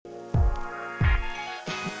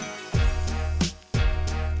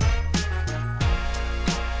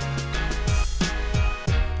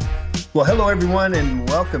Well, hello, everyone, and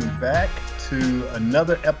welcome back to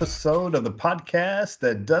another episode of the podcast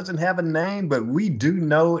that doesn't have a name, but we do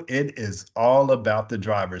know it is all about the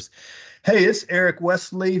drivers. Hey, it's Eric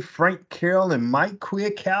Wesley, Frank Carroll, and Mike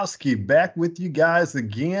Kwiatkowski back with you guys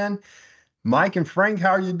again. Mike and Frank,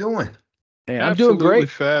 how are you doing? Hey, I'm doing Absolutely great.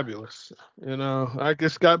 fabulous. I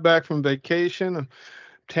just got back from vacation. I'm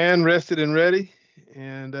tan, rested, and ready,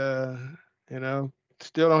 and you know,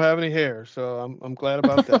 still don't have any hair, so I'm glad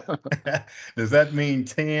about that. Does that mean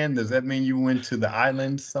tan? Does that mean you went to the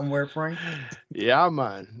islands somewhere, Frank? Yeah,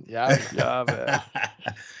 man. Yeah, man. Yeah, man.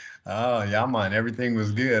 Oh, yeah, man. Everything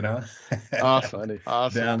was good, huh? Awesome, Funny.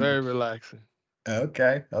 awesome, Down. very relaxing.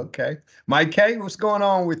 Okay, okay. Mike K, what's going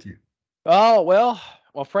on with you? Oh well,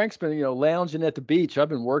 Frank's been lounging at the beach. I've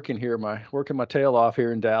been working my tail off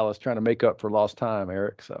here in Dallas, trying to make up for lost time,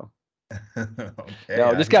 Eric. So Okay, no,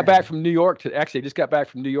 I just got hear back you. from New York. Just got back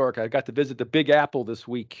from New York. I got to visit the Big Apple this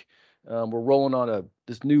week. We're rolling on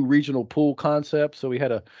this new regional pool concept, so we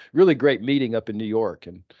had a really great meeting up in New York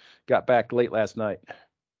and got back late last night.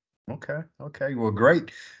 Okay, okay. Well,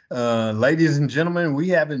 great. Ladies and gentlemen, we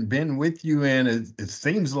haven't been with you in it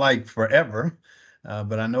seems like forever,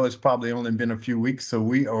 but I know it's probably only been a few weeks, so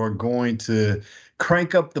we are going to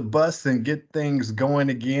crank up the bus and get things going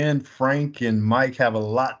again. Frank and Mike have a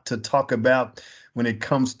lot to talk about when it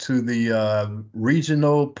comes to the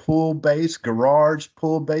regional pool-based, garage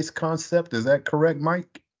pool-based concept. Is that correct,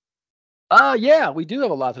 Mike? Yeah, we do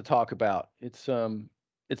have a lot to talk about. It's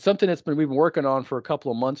something we've been working on for a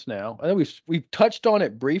couple of months now. I know we've touched on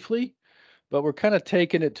it briefly, but we're kind of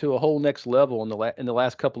taking it to a whole next level in the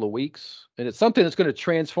last couple of weeks. And it's something that's going to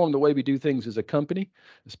transform the way we do things as a company,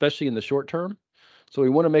 especially in the short term. So we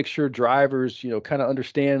want to make sure drivers, kind of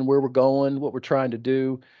understand where we're going, what we're trying to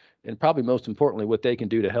do, and probably most importantly, what they can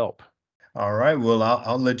do to help. All right. Well,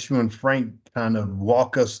 I'll let you and Frank kind of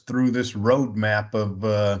walk us through this roadmap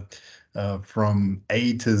of from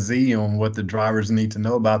A to Z on what the drivers need to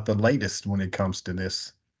know about the latest when it comes to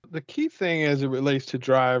this. The key thing as it relates to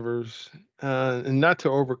drivers, and not to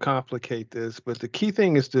overcomplicate this, but the key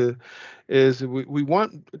thing is we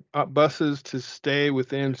want buses to stay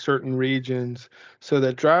within certain regions so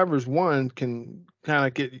that drivers, one, can kind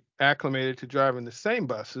of get acclimated to driving the same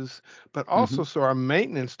buses, but Hmm. also so our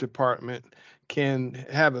maintenance department can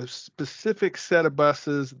have a specific set of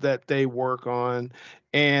buses that they work on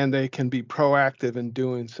and they can be proactive in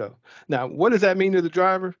doing so. Now, what does that mean to the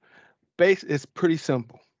driver? It's pretty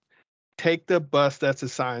simple. Take the bus that's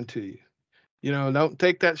assigned to you. Don't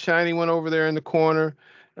take that shiny one over there in the corner.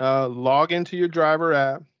 Log into your driver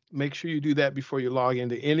app. Make sure you do that before you log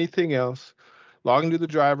into anything else. Log into the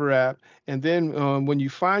driver app. And then when you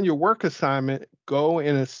find your work assignment, go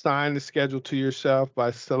and assign the schedule to yourself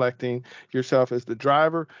by selecting yourself as the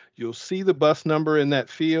driver. You'll see the bus number in that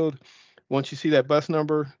field. Once you see that bus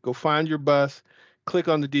number, go find your bus, click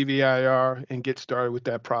on the DVIR, and get started with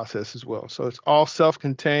that process as well. So it's all self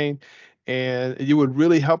contained, and you would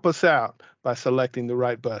really help us out by selecting the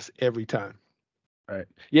right bus every time. Right.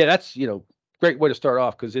 Yeah, that's, great way to start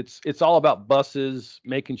off because it's all about buses,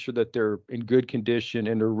 making sure that they're in good condition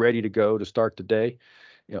and they're ready to go to start the day.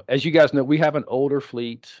 As you guys know, we have an older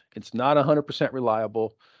fleet. It's not 100%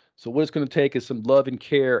 reliable. So what it's going to take is some love and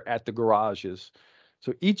care at the garages.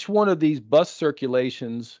 So each one of these bus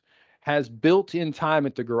circulations has built-in time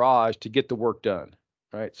at the garage to get the work done.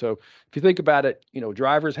 Right. So if you think about it,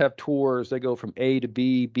 drivers have tours. They go from A to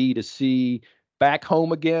B, B to C, back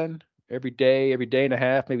home again every day and a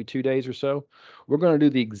half, maybe 2 days or so. We're going to do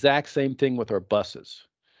the exact same thing with our buses.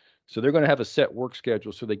 So they're going to have a set work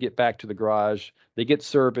schedule. So they get back to the garage, they get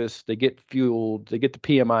serviced, they get fueled, they get the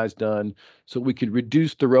PMIs done, so we can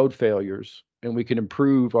reduce the road failures and we can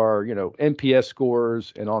improve our, NPS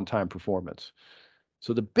scores and on-time performance.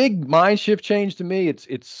 So the big mind shift change to me,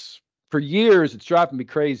 it's for years it's driving me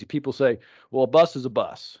crazy. People say, "Well, a bus is a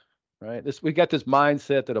bus." Right? We got this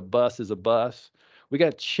mindset that a bus is a bus. We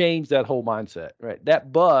got to change that whole mindset, right?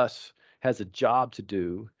 That bus has a job to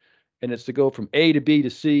do, and it's to go from A to B to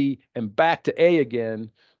C and back to A again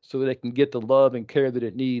so that it can get the love and care that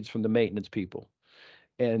it needs from the maintenance people.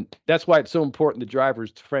 And that's why it's so important the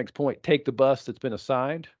drivers, to Frank's point, take the bus that's been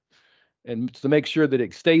assigned and to make sure that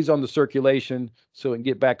it stays on the circulation so it can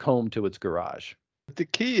get back home to its garage. The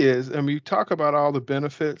key is, I mean, you talk about all the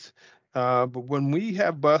benefits, but when we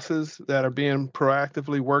have buses that are being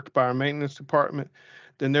proactively worked by our maintenance department,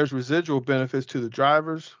 then there's residual benefits to the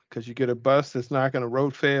drivers because you get a bus that's not going to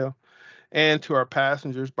road fail, and to our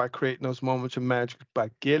passengers by creating those moments of magic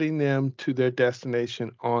by getting them to their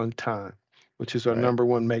destination on time, which is our Right. number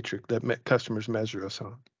one metric that customers measure us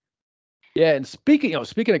on. Yeah, and speaking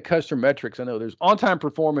of customer metrics, I know there's on-time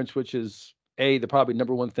performance, which is the probably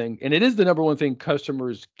number one thing, and it is the number one thing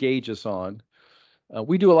customers gauge us on.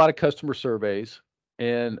 We do a lot of customer surveys,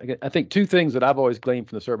 and again, I think two things that I've always gleaned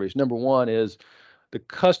from the surveys. Number one is the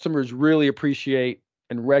customers really appreciate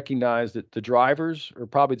and recognize that the drivers are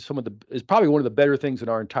probably is probably one of the better things in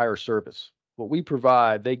our entire service. What we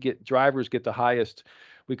provide, drivers get the highest,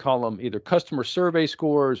 we call them either customer survey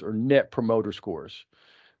scores or net promoter scores.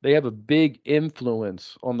 They have a big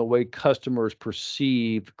influence on the way customers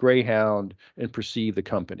perceive Greyhound and perceive the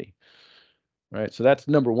company. Right. So that's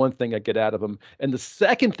number one thing I get out of them. And the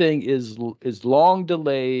second thing is long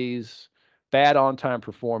delays, bad on-time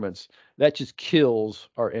performance. That just kills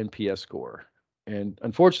our NPS score. And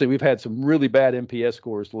unfortunately, we've had some really bad NPS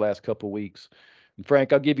scores the last couple of weeks. And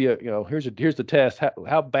Frank, I'll give you, here's the test.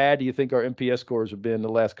 How bad do you think our NPS scores have been the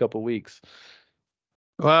last couple of weeks?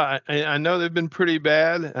 Well, I know they've been pretty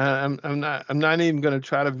bad. I'm not even going to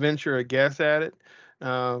try to venture a guess at it,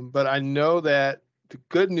 but I know that the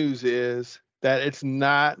good news is that it's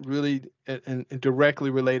not really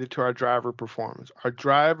directly related to our driver performance. Our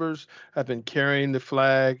drivers have been carrying the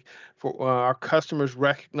flag for our customers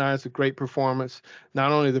recognize the great performance,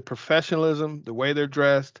 not only the professionalism, the way they're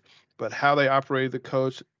dressed, but how they operate the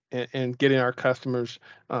coach and getting our customers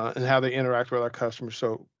and how they interact with our customers.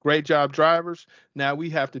 So great job, drivers. Now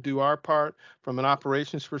we have to do our part from an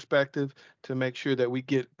operations perspective to make sure that we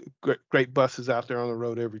get great buses out there on the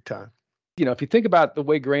road every time. If you think about the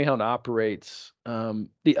way Greyhound operates,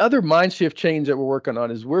 the other mind shift change that we're working on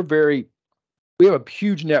is we have a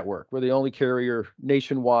huge network. We're the only carrier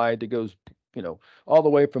nationwide that goes, all the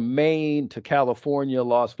way from Maine to California,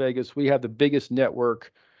 Las Vegas. We have the biggest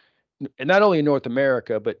network, and not only in North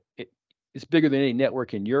America, but it's bigger than any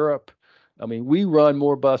network in Europe. I mean, we run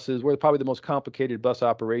more buses. We're probably the most complicated bus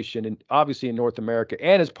operation, and obviously in North America,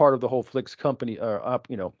 and as part of the whole Flix company,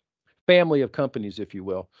 family of companies, if you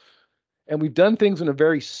will. And we've done things on a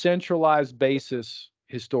very centralized basis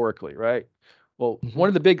historically, right? Well, one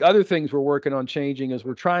of the big other things we're working on changing is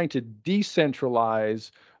we're trying to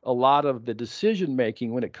decentralize a lot of the decision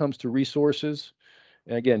making when it comes to resources,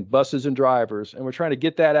 and again, buses and drivers. And we're trying to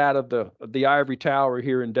get that out of the ivory tower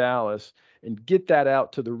here in Dallas and get that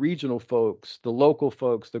out to the regional folks, the local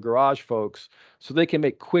folks, the garage folks, so they can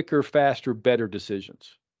make quicker, faster, better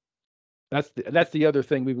decisions. That's the other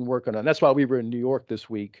thing we've been working on. That's why we were in New York this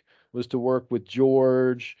week, was to work with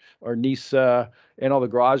George, Arnisa, and all the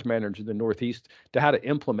garage managers in the Northeast to how to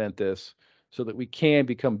implement this so that we can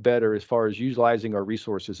become better as far as utilizing our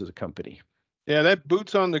resources as a company. Yeah, that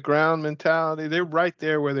boots on the ground mentality. They're right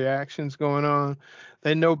there where the action's going on.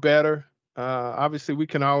 They know better. Obviously, we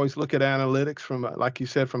can always look at analytics from, like you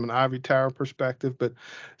said, from an ivory tower perspective. But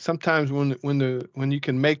sometimes when you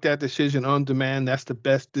can make that decision on demand, that's the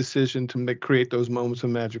best decision to create those moments of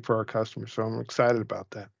magic for our customers. So I'm excited about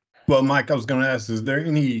that. Well, Mike, I was going to ask, is there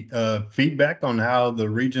any feedback on how the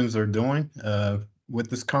regions are doing with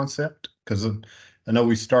this concept? Because I know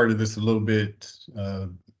we started this a little bit, a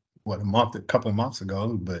couple of months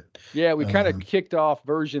ago, but yeah, we kind of kicked off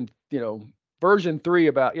version 3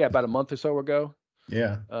 about a month or so ago.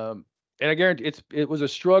 Yeah. And I guarantee it was a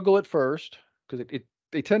struggle at first because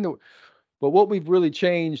they tend to, but what we've really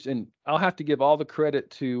changed, and I'll have to give all the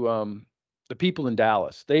credit to the people in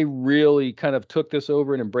Dallas. They really kind of took this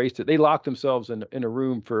over and embraced it. They locked themselves in a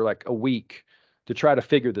room for like a week to try to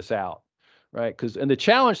figure this out, right? And the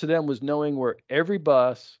challenge to them was knowing where every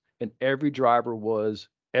bus and every driver was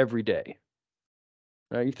every day.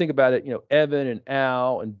 Right? You think about it, Evan and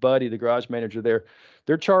Al and Buddy, the garage manager there,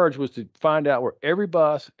 their charge was to find out where every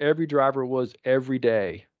bus, every driver was every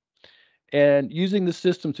day. And using the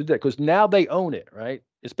system to do that, because now they own it, right?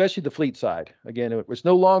 Especially the fleet side. Again, it's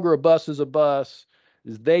no longer a bus is a bus,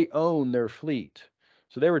 is they own their fleet.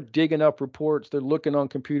 So they were digging up reports, they're looking on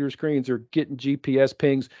computer screens, they're getting GPS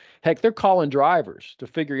pings. Heck, they're calling drivers to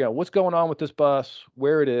figure out what's going on with this bus,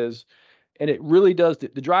 where it is. And it really does, the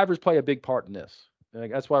drivers play a big part in this.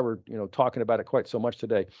 And that's why we're talking about it quite so much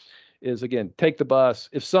today, is again, take the bus.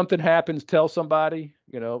 If something happens, tell somebody.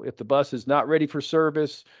 If the bus is not ready for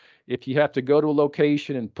service, if you have to go to a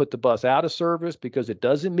location and put the bus out of service because it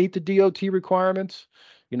doesn't meet the DOT requirements,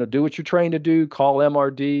 do what you're trained to do, call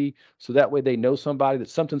MRD, so that way they know somebody that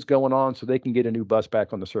something's going on so they can get a new bus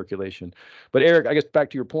back on the circulation. But Eric, I guess back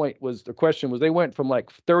to your point, the question was they went from like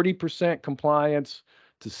 30% compliance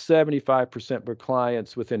to 75%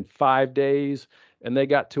 compliance within 5 days, and they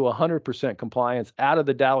got to 100% compliance out of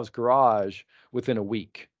the Dallas garage within a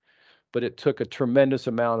week. But it took a tremendous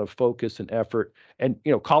amount of focus and effort, and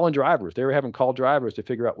calling drivers. They were having call drivers to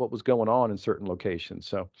figure out what was going on in certain locations.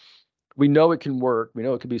 So We know it can work. We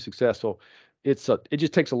know it can be successful. It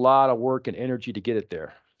just takes a lot of work and energy to get it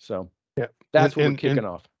there. So Yeah, that's what we're kicking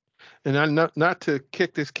off. And I'm not to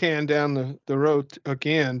kick this can down the road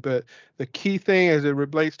again, but the key thing as it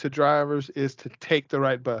relates to drivers is to take the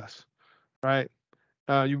right bus, right?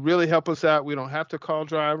 You really help us out. We don't have to call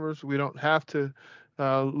drivers. We don't have to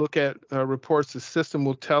look at reports. The system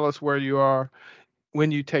will tell us where you are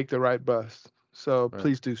when you take the right bus. So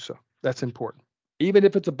please do so. That's important. Even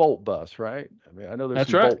if it's a Bolt bus, right? I mean, I know there's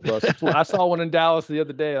some Bolt buses. I saw one in Dallas the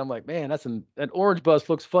other day. I'm like, man, that's an orange bus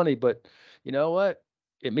looks funny, but you know what?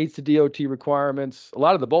 It meets the DOT requirements. A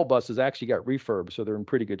lot of the Bolt buses actually got refurbed, so they're in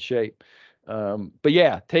pretty good shape. But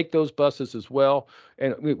yeah, take those buses as well.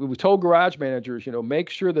 And we told garage managers,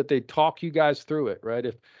 make sure that they talk you guys through it, right?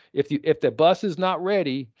 If the bus is not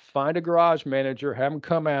ready, find a garage manager, have them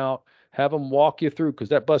come out, have them walk you through, because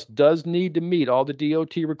that bus does need to meet all the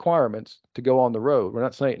DOT requirements to go on the road. We're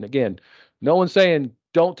not saying, again, no one's saying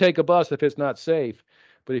don't take a bus if it's not safe.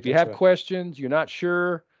 But if you have questions, you're not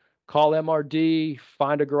sure, call MRD,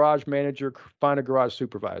 find a garage manager, find a garage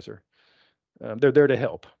supervisor. They're there to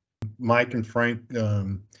help. Mike and Frank,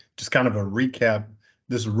 just kind of a recap,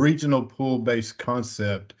 this regional pool-based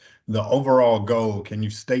concept, the overall goal, can you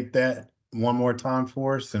state that one more time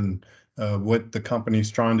for us and what the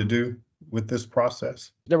company's trying to do with this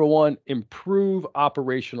process? Number one, improve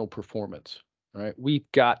operational performance, right? We've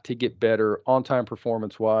got to get better on-time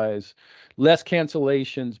performance-wise, less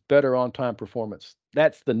cancellations, better on-time performance.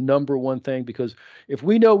 That's the number one thing, because if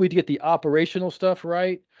we know we get the operational stuff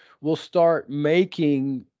right, we'll start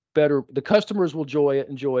making better. The customers will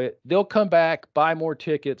enjoy it. They'll come back, buy more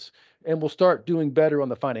tickets, and we'll start doing better on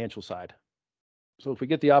the financial side. So if we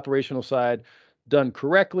get the operational side done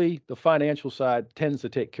correctly, the financial side tends to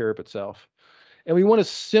take care of itself. And we want to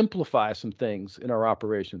simplify some things in our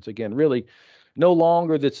operations. Again, really, no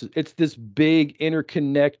longer it's this big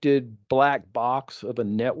interconnected black box of a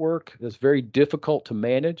network that's very difficult to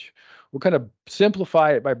manage. We'll kind of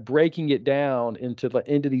simplify it by breaking it down into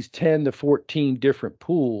these 10 to 14 different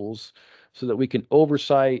pools so that we can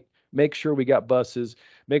oversight, make sure we got buses,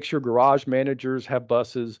 make sure garage managers have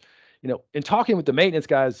buses. In talking with the maintenance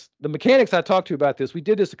guys, the mechanics I talked to about this, we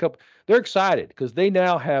did this they're excited because they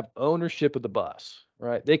now have ownership of the bus,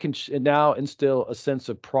 right? They can now instill a sense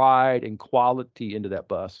of pride and quality into that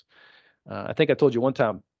bus. I think I told you one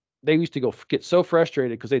time, they used to get so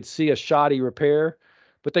frustrated because they'd see a shoddy repair,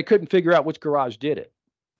 but they couldn't figure out which garage did it.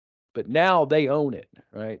 But now they own it,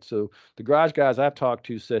 right? So the garage guys I've talked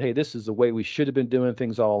to said, hey, this is the way we should have been doing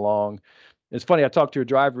things all along. It's funny, I talked to a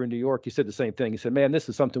driver in New York. He said the same thing. He said, man, this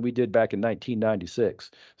is something we did back in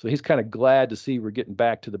 1996. So he's kind of glad to see we're getting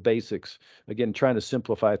back to the basics, again, trying to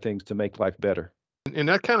simplify things to make life better. And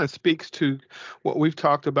that kind of speaks to what we've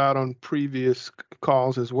talked about on previous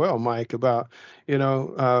calls as well, Mike, about,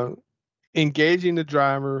 engaging the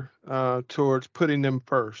driver towards putting them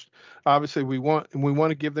first. Obviously, we want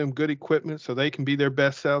to give them good equipment so they can be their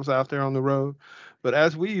best selves out there on the road. But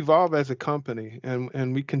as we evolve as a company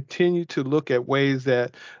and we continue to look at ways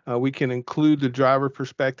that we can include the driver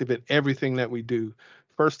perspective in everything that we do,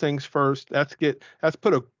 first things first, let's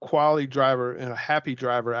put a quality driver and a happy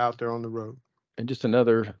driver out there on the road. And just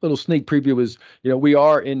another little sneak preview is, we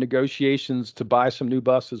are in negotiations to buy some new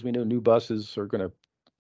buses. We know new buses are going to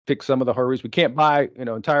fix some of the hurries. We can't buy,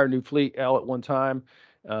 entire new fleet all at one time,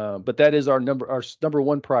 but that is our number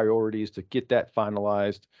one priority, is to get that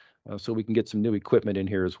finalized so we can get some new equipment in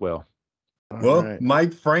here as well. Well, right.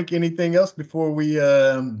 Mike, Frank, anything else before we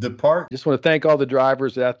depart? Just want to thank all the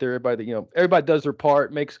drivers out there. Everybody, everybody does their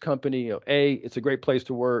part, makes company. A, it's a great place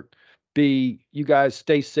to work. B, you guys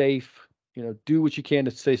stay safe. Do what you can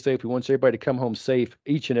to stay safe. We want everybody to come home safe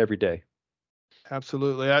each and every day.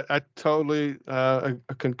 Absolutely. I totally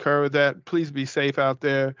concur with that. Please be safe out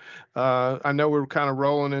there. I know we're kind of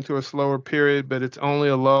rolling into a slower period, but it's only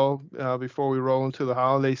a lull before we roll into the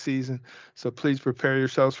holiday season. So please prepare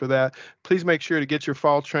yourselves for that. Please make sure to get your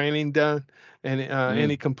fall training done and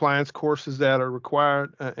any compliance courses that are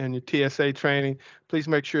required and your TSA training. Please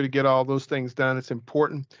make sure to get all those things done. It's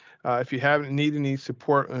important. If you haven't need any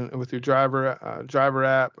support with your driver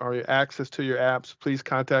app or your access to your apps, please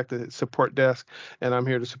contact the support desk, and I'm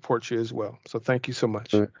here to support you as well. So thank you so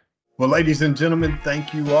much. Well, ladies and gentlemen,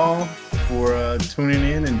 thank you all for tuning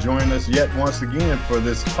in and joining us yet once again for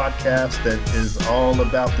this podcast that is all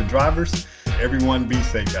about the drivers. Everyone be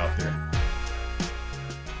safe out there.